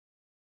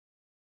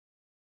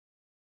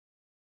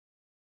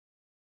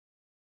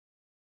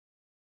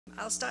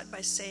I'll start by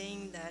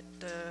saying that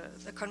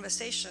the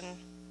conversation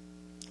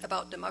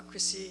about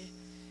democracy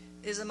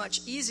is a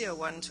much easier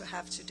one to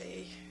have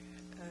today,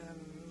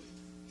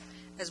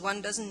 as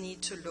one doesn't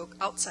need to look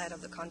outside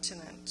of the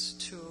continent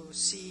to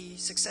see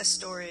success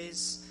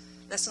stories,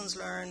 lessons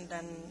learned,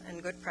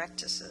 and good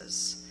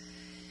practices.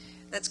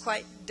 That's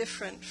quite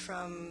different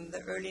from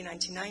the early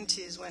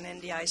 1990s when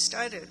NDI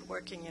started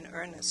working in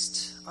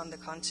earnest on the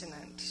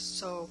continent.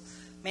 So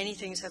many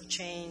things have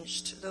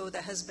changed, though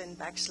there has been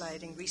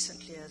backsliding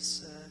recently,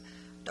 as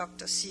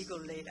Dr. Siegel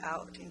laid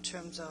out, in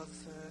terms of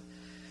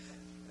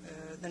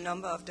the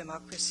number of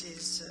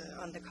democracies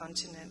on the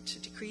continent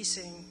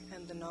decreasing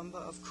and the number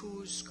of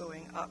coups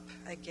going up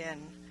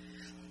again.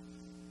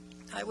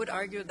 I would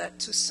argue that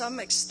to some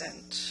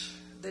extent,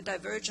 the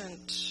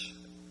divergent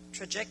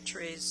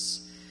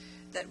trajectories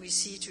that we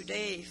see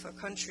today for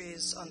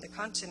countries on the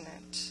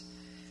continent,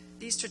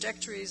 these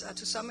trajectories are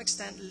to some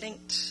extent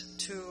linked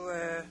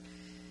to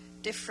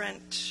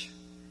different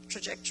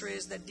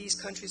trajectories that these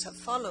countries have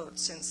followed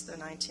since the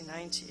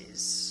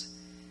 1990s.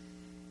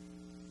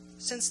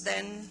 Since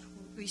then,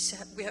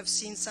 we have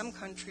seen some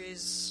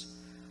countries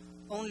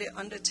only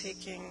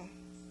undertaking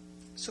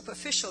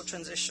superficial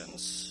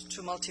transitions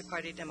to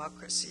multi-party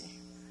democracy,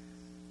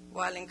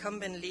 while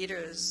incumbent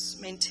leaders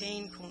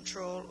maintain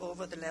control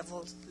over the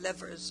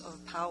levers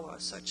of power,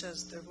 such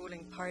as the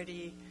ruling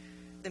party,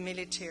 the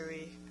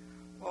military,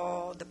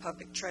 or the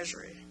public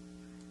treasury.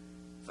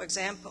 For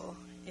example,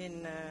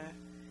 in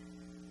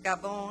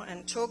Gabon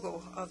and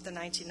Togo of the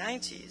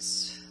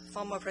 1990s,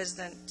 former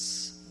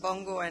Presidents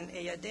Bongo and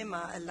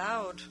Eyadema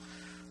allowed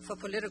for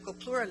political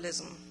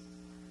pluralism,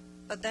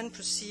 but then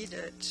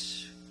proceeded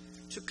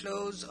to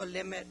close or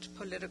limit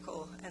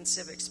political and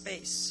civic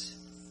space,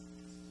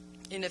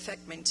 in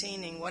effect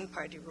maintaining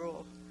one-party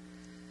rule.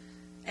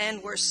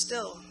 And we're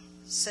still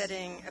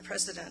setting a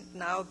precedent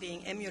now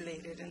being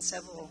emulated in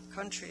several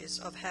countries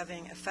of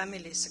having a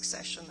family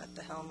succession at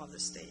the helm of the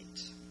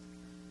state.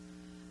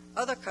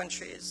 Other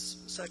countries,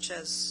 such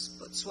as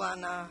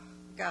Botswana,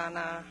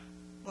 Ghana,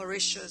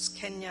 Mauritius,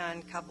 Kenya,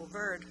 and Cabo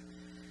Verde,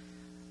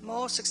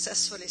 more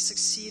successfully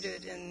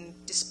succeeded in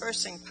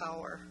dispersing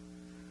power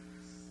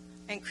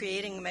and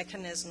creating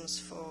mechanisms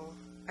for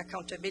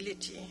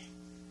accountability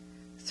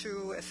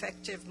through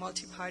effective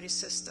multi-party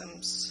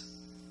systems,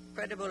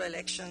 credible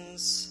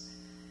elections,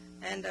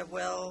 and a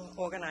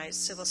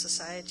well-organized civil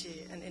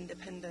society and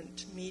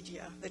independent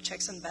media, the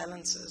checks and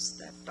balances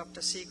that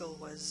Dr. Siegel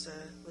was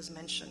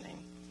mentioning.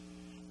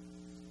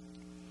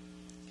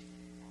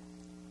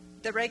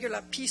 The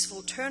regular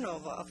peaceful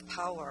turnover of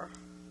power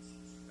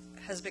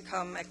has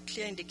become a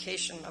clear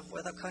indication of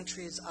whether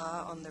countries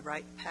are on the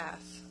right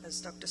path.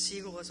 As Dr.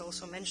 Siegel was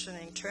also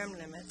mentioning, term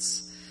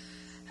limits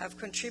have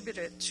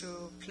contributed to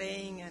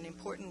playing an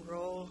important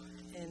role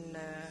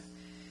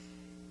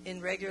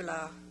in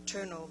regular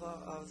turnover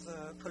of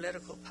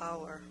political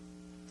power.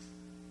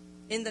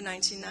 In the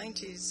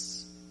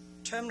 1990s,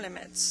 term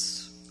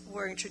limits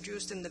were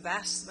introduced in the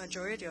vast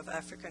majority of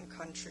African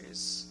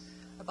countries.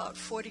 About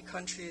 40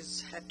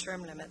 countries had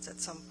term limits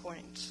at some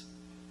point.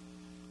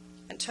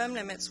 And term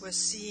limits were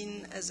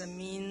seen as a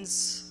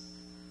means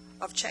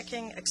of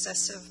checking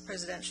excessive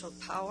presidential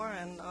power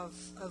and of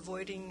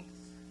avoiding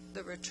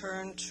the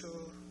return to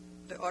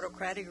the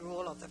autocratic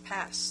rule of the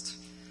past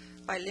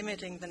by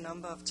limiting the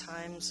number of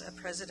times a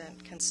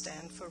president can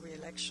stand for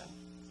re-election.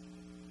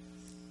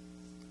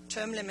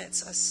 Term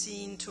limits are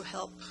seen to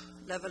help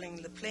leveling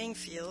the playing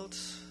field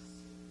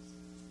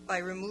by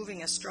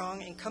removing a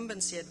strong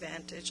incumbency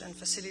advantage and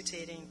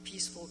facilitating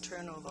peaceful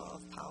turnover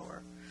of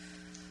power.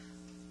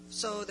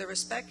 So the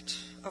respect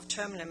of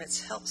term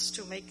limits helps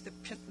to make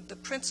the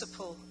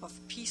principle of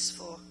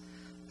peaceful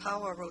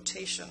power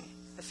rotation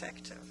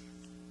effective.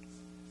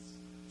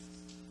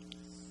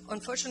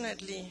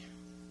 Unfortunately,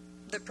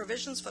 the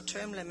provisions for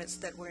term limits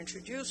that were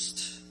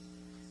introduced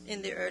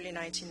in the early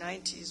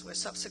 1990s were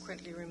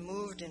subsequently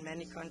removed in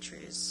many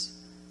countries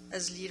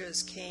as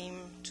leaders came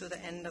to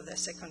the end of their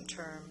second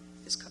term,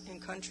 in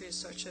countries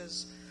such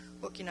as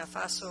Burkina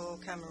Faso,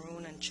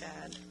 Cameroon, and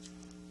Chad.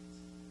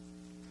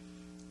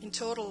 In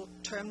total,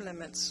 term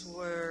limits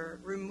were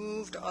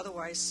removed or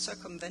otherwise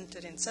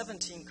circumvented in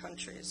 17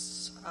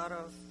 countries out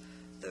of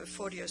the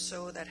 40 or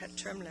so that had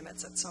term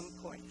limits at some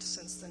point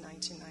since the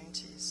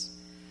 1990s.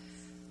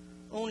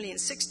 Only in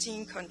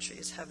 16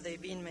 countries have they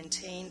been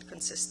maintained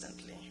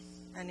consistently,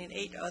 and in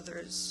 8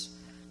 others,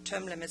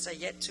 term limits are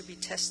yet to be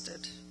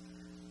tested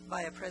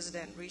by a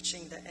president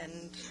reaching the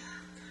end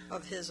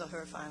of his or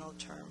her final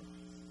term.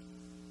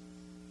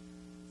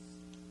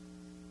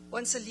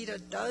 Once a leader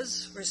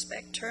does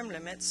respect term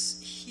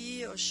limits,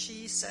 he or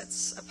she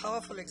sets a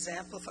powerful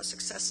example for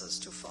successors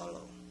to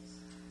follow.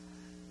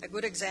 A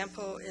good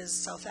example is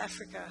South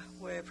Africa,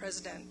 where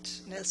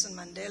President Nelson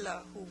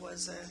Mandela, who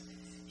was a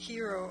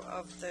hero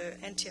of the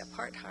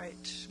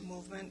anti-apartheid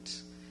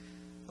movement,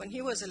 when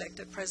he was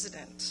elected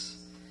president,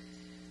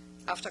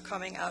 after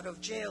coming out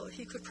of jail,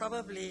 he could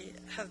probably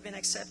have been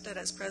accepted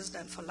as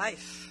president for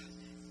life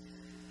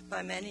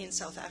by many in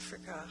South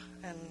Africa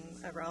and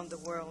around the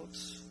world.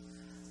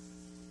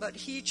 But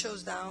he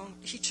chose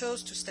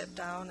to step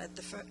down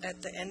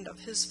at the end of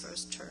his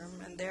first term,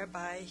 and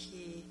thereby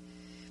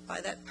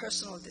by that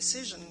personal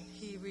decision,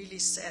 he really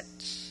set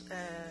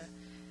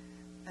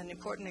an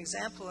important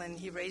example, and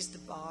he raised the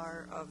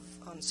bar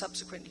on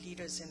subsequent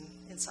leaders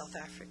in South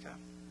Africa.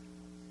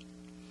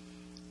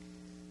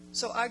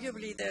 So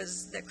arguably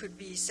there could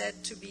be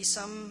said to be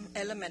some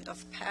element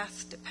of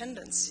path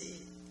dependency.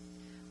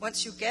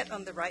 Once you get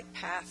on the right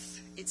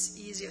path, it's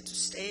easier to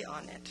stay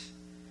on it.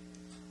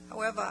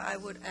 However, I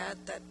would add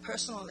that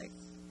personal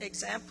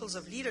examples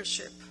of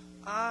leadership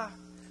are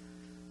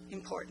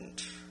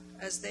important,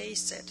 as they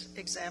set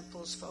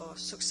examples for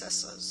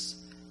successors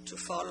to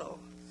follow.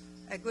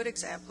 A good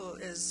example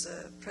is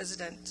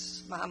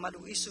President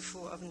Mahamadou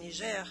Issoufou of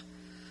Niger,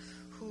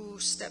 who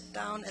stepped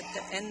down at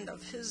the end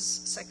of his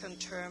second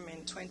term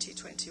in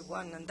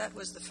 2021, and that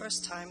was the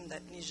first time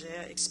that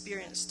Niger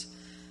experienced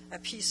a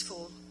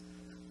peaceful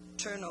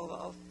turnover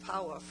of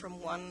power from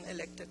one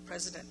elected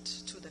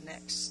president to the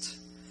next.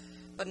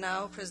 But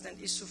now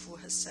President Issoufou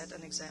has set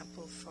an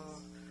example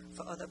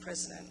for other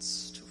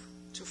presidents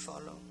to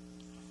follow.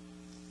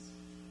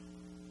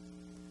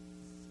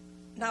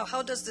 Now,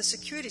 how does the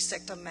security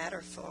sector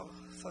matter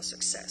for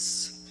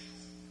success?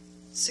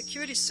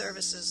 Security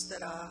services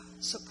that are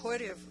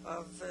supportive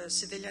of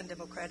civilian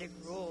democratic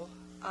rule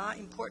are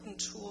important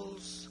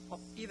tools or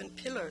even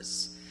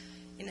pillars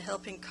in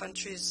helping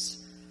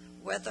countries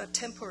weather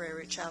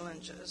temporary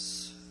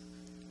challenges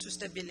to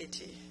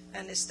stability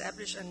and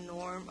establish a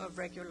norm of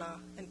regular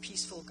and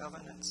peaceful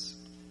governance.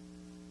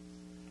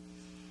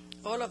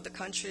 All of the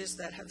countries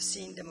that have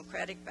seen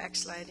democratic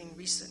backsliding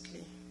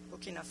recently,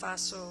 Burkina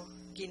Faso,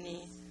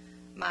 Guinea,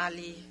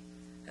 Mali,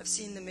 have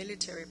seen the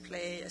military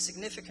play a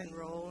significant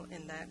role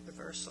in that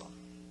reversal.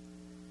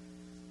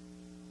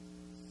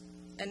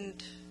 And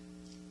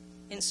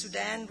in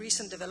Sudan,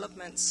 recent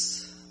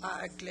developments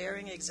are a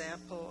glaring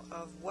example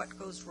of what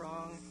goes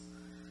wrong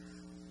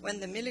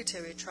when the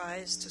military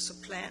tries to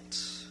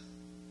supplant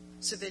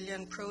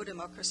civilian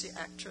pro-democracy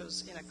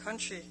actors in a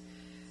country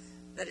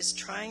that is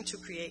trying to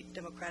create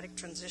democratic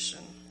transition,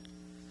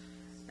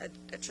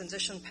 a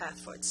transition path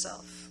for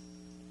itself.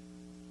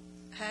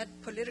 Had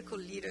political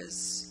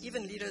leaders,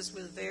 even leaders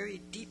with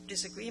very deep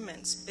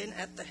disagreements, been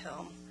at the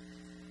helm,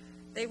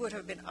 they would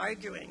have been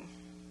arguing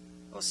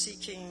or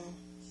seeking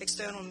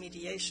external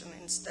mediation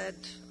instead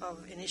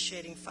of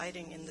initiating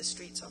fighting in the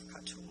streets of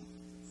Khartoum.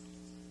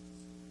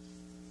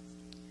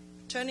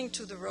 Turning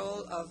to the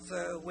role of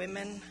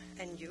women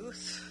and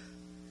youth,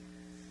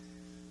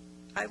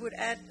 I would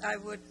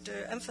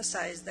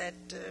emphasize that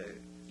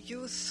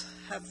youth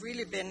have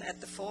really been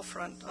at the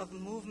forefront of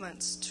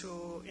movements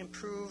to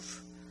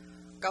improve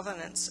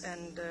governance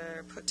and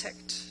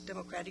protect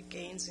democratic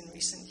gains in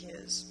recent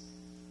years.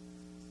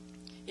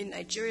 In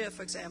Nigeria,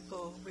 for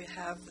example, we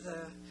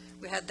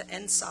had the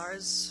End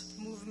SARS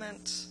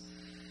movement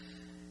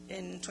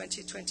in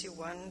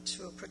 2021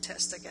 to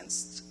protest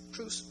against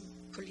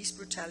police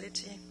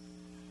brutality,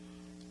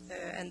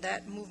 and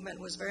that movement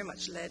was very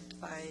much led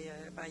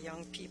by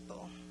young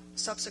people.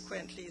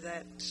 Subsequently,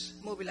 that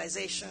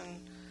mobilization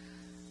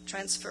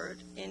transferred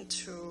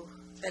into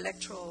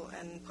electoral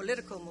and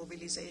political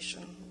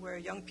mobilization, where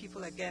young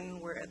people again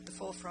were at the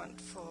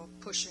forefront for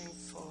pushing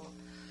for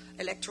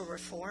electoral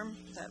reform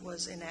that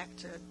was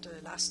enacted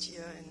last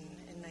year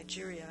in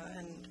Nigeria,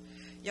 and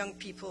young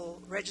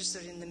people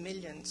registered in the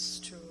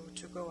millions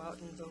to go out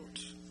and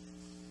vote.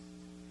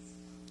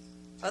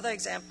 Other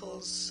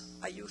examples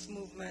are youth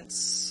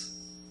movements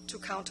to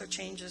counter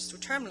changes to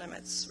term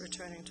limits,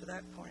 returning to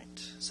that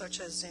point, such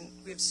as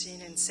we've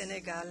seen in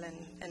Senegal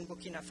and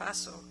Burkina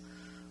Faso,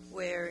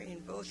 where in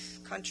both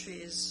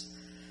countries,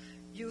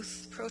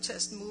 youth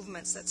protest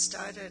movements that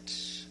started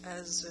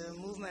as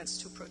movements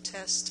to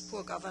protest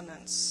poor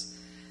governance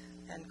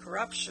and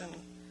corruption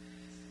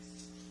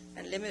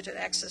and limited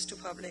access to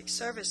public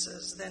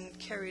services then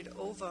carried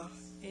over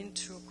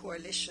into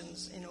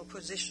coalitions in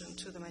opposition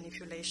to the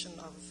manipulation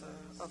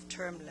of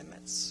term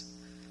limits.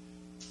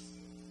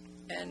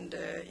 And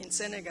in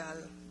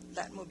Senegal,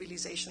 that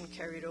mobilization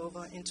carried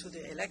over into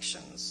the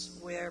elections,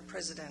 where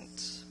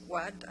President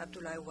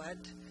Abdoulaye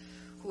Wade,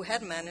 who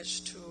had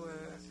managed to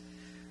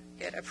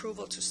get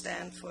approval to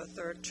stand for a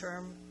third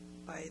term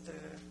by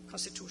the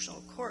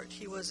Constitutional Court,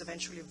 he was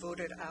eventually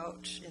voted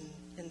out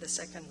in the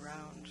second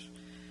round.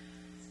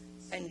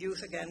 And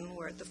youth again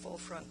were at the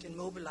forefront in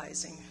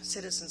mobilizing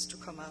citizens to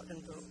come out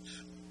and vote.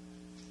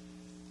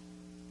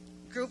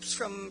 Groups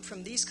from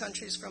these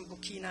countries, from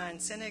Burkina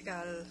and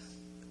Senegal,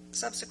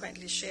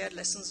 subsequently shared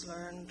lessons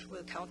learned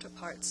with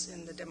counterparts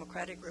in the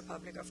Democratic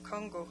Republic of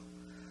Congo,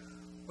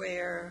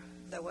 where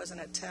there was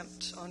an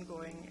attempt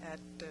ongoing at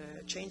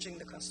changing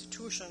the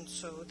constitution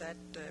so that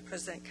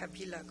President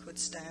Kabila could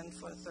stand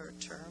for a third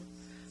term.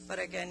 But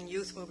again,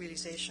 youth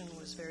mobilization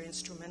was very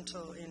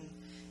instrumental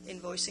in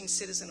voicing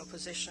citizen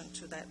opposition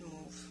to that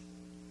move.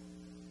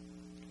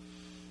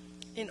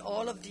 In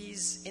all of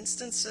these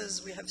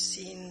instances, we have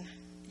seen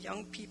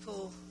young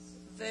people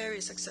very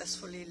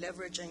successfully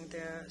leveraging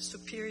their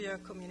superior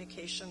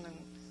communication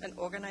and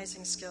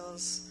organizing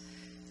skills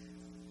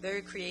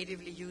very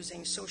creatively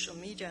using social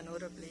media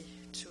notably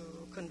to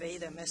convey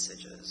their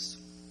messages.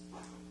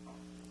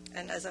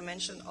 And as I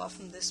mentioned,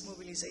 often this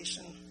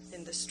mobilization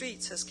in the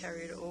streets has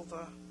carried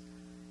over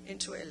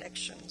into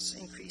elections,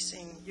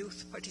 increasing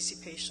youth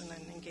participation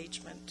and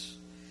engagement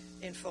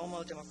in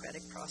formal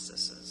democratic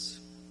processes.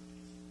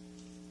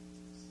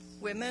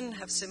 Women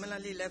have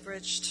similarly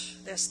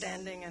leveraged their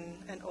standing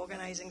and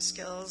organizing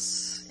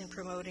skills in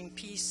promoting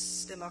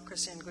peace,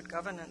 democracy, and good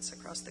governance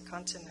across the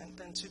continent.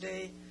 And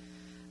today,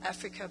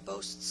 Africa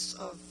boasts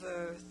of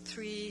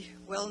 3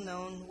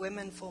 well-known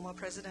women former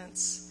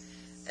presidents: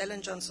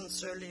 Ellen Johnson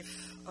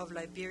Sirleaf of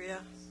Liberia,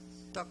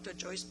 Dr.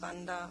 Joyce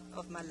Banda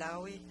of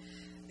Malawi,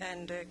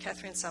 and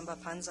Catherine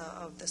Samba-Panza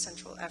of the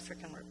Central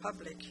African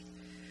Republic,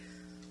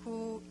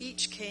 who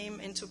each came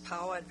into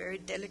power at very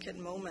delicate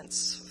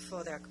moments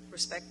for their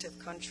respective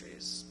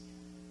countries.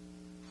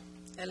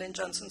 Ellen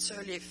Johnson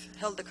Sirleaf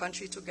held the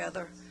country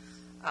together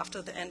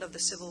after the end of the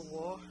Civil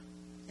War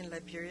in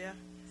Liberia.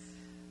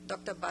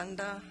 Dr.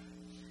 Banda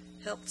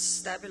helped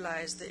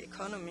stabilize the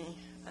economy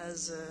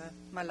as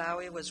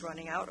Malawi was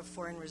running out of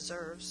foreign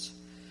reserves.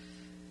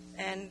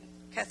 And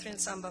Catherine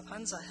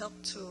Samba-Panza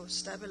helped to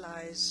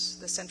stabilize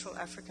the Central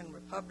African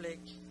Republic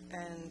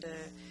and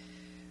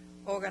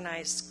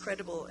organized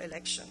credible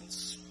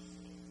elections.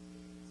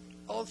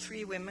 All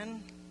 3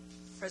 women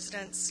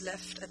presidents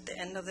left at the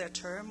end of their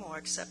term or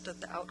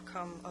accepted the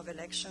outcome of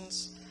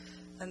elections,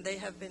 and they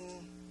have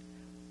been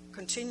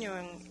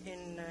continuing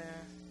in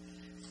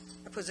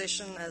a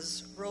position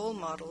as role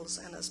models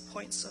and as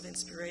points of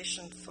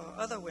inspiration for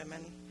other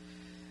women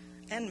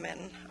and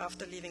men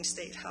after leaving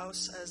State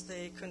House, as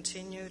they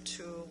continue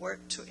to work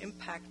to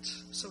impact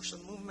social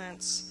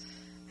movements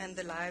and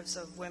the lives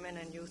of women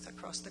and youth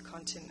across the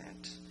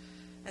continent.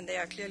 And they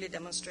are clearly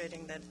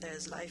demonstrating that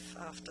there's life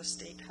after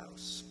State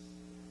House.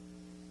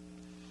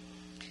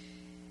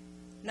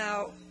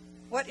 Now,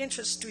 what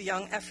interest do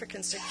young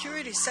African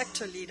security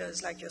sector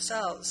leaders like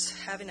yourselves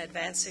have in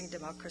advancing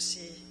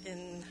democracy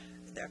in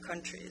their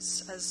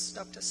countries? As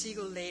Dr.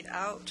 Siegel laid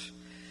out,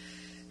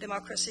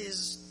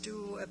 democracies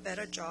do a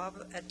better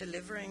job at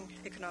delivering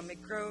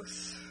economic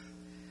growth,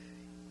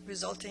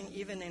 resulting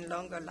even in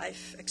longer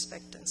life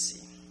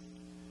expectancy.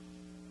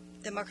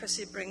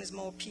 Democracy brings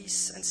more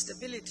peace and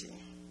stability.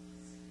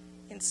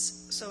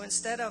 So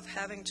instead of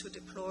having to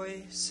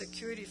deploy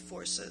security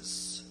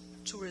forces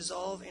to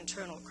resolve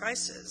internal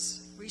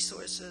crises,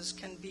 resources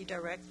can be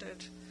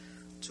directed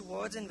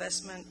towards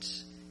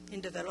investment in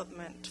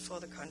development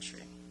for the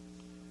country.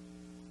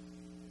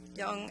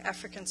 Young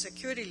African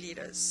security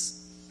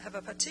leaders have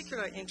a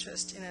particular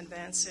interest in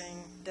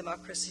advancing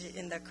democracy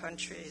in their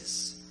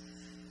countries.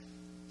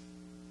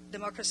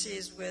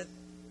 Democracies with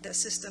their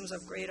systems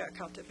of greater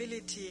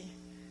accountability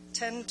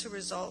tend to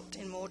result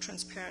in more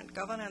transparent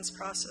governance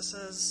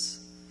processes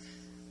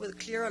with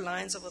clearer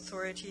lines of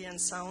authority and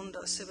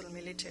sounder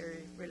civil-military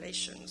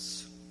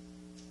relations.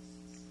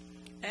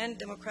 And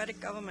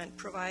democratic government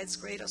provides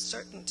greater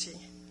certainty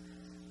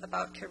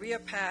about career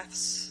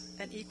paths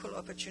and equal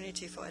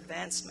opportunity for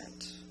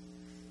advancement,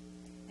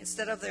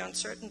 instead of the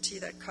uncertainty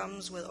that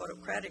comes with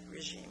autocratic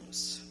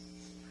regimes.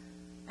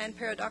 And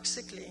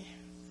paradoxically,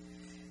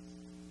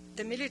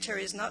 the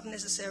military is not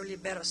necessarily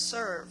better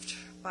served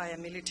by a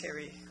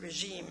military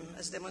regime,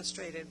 as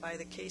demonstrated by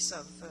the case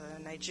of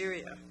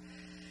Nigeria.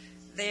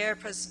 There,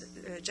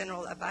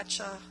 General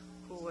Abacha,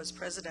 who was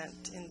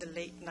president in the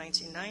late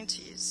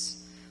 1990s,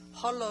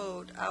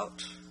 hollowed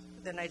out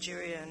the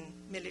Nigerian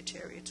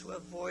military to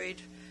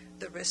avoid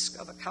the risk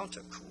of a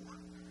counter-coup.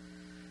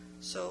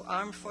 So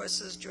armed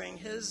forces during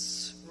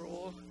his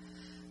rule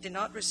did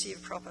not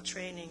receive proper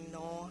training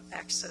nor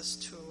access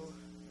to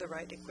the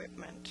right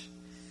equipment.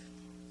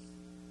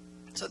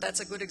 So that's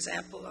a good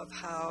example of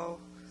how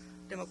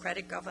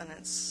democratic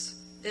governance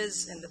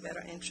is in the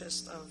better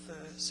interest of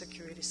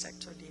security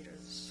sector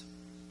leaders.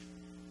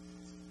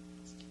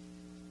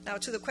 Now,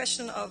 to the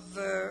question of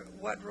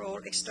what role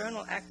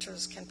external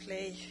actors can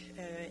play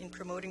in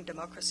promoting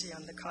democracy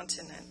on the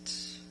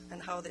continent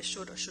and how they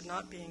should or should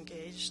not be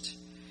engaged,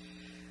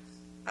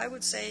 I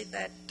would say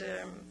that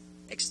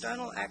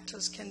external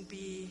actors can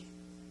be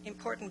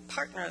important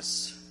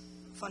partners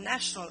for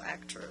national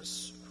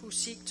actors who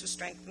seek to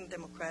strengthen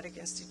democratic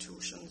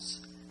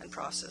institutions and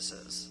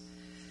processes.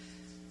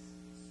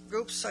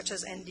 Groups such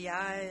as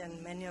NDI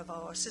and many of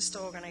our sister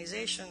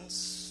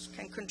organizations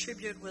can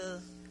contribute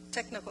with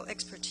technical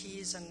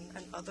expertise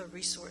and other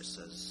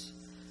resources.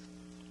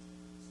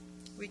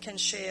 We can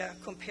share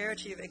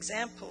comparative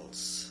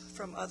examples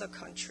from other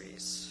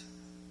countries.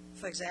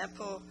 For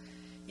example,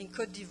 in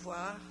Côte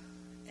d'Ivoire,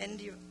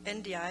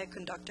 NDI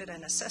conducted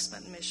an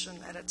assessment mission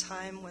at a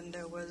time when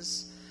there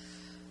was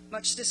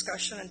much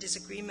discussion and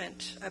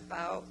disagreement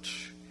about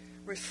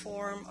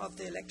reform of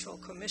the Electoral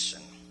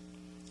Commission.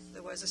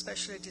 There was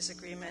especially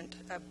disagreement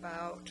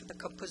about the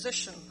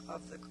composition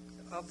of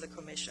the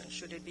commission.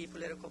 Should it be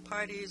political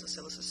parties or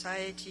civil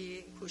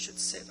society? Who should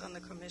sit on the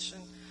commission?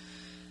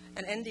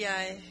 And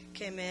NDI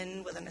came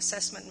in with an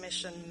assessment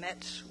mission,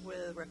 met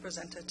with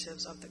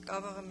representatives of the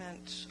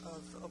government,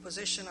 of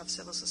opposition, of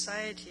civil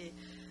society,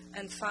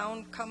 and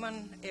found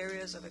common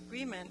areas of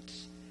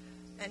agreement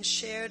and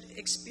shared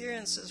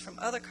experiences from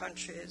other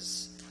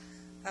countries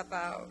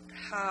about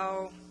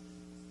how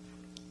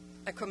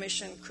a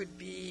commission could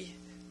be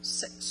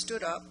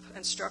stood up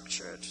and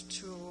structured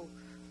to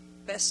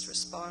best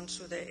respond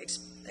to the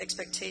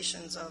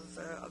expectations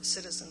of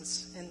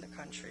citizens in the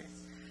country.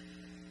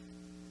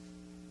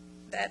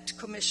 That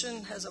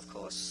commission has, of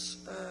course,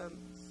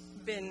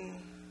 been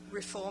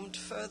reformed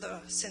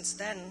further since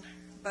then,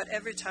 but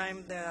every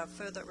time there are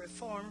further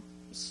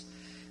reforms,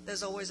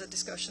 there's always a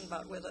discussion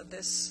about whether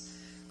this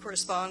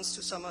corresponds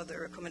to some of the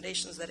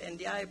recommendations that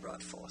NDI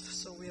brought forth.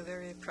 So we are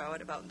very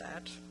proud about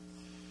that.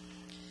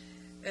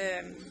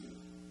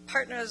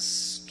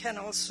 Partners can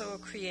also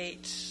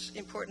create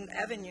important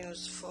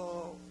avenues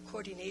for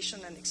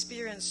coordination and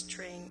experience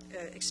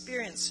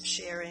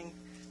sharing,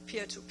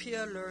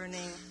 peer-to-peer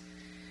learning,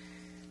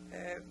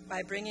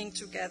 by bringing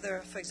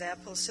together, for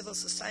example, civil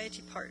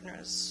society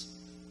partners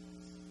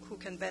who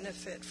can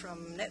benefit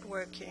from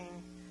networking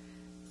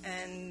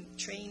and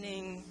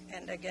training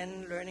and,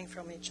 again, learning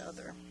from each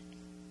other.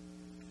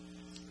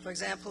 For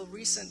example,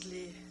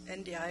 recently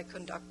NDI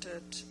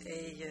conducted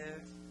a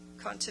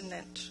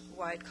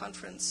continent-wide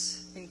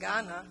conference in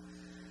Ghana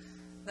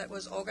that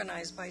was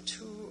organized by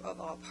two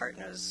of our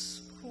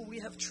partners who we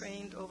have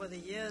trained over the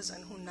years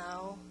and who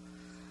now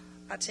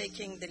are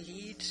taking the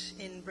lead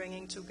in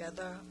bringing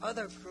together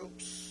other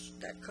groups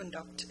that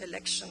conduct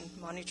election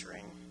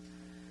monitoring.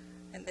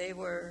 And they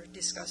were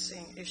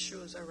discussing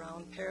issues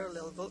around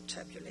parallel vote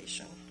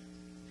tabulation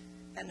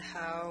and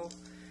how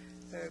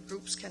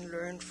groups can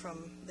learn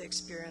from the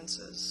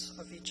experiences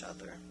of each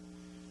other.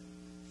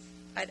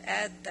 I'd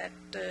add that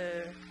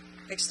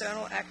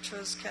external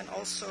actors can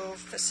also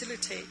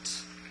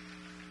facilitate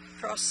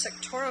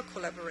cross-sectoral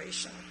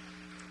collaboration,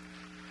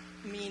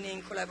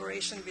 meaning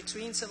collaboration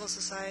between civil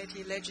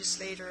society,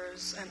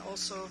 legislators, and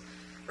also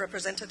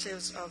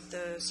representatives of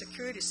the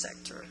security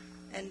sector.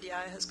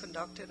 NDI has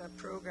conducted a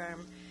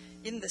program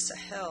in the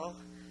Sahel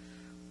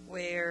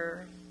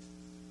where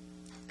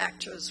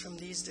actors from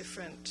these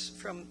different,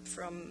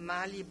 from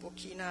Mali,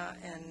 Burkina,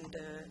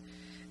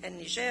 and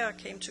Niger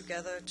came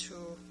together to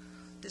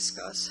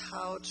discuss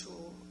how to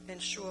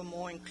ensure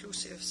more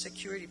inclusive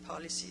security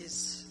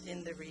policies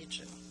in the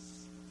region.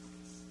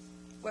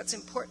 What's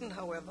important,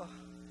 however,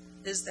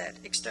 is that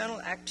external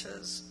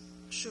actors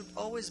should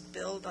always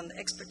build on the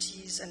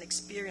expertise and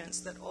experience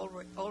that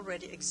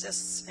already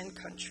exists in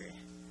country.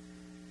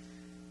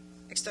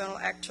 External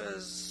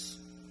actors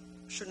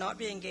should not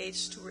be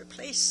engaged to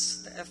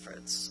replace the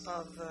efforts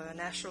of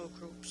national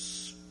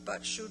groups,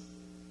 but should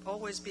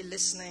always be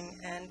listening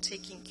and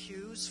taking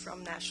cues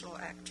from national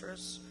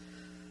actors.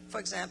 For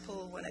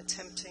example, when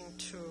attempting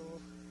to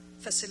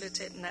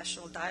facilitate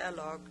national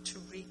dialogue to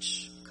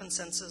reach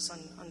consensus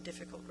on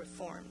difficult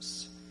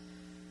reforms.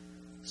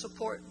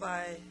 Support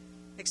by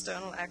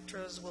external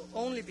actors will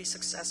only be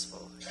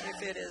successful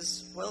if it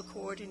is well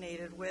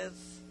coordinated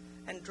with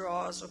and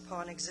draws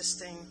upon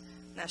existing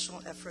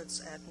national efforts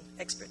and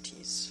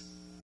expertise.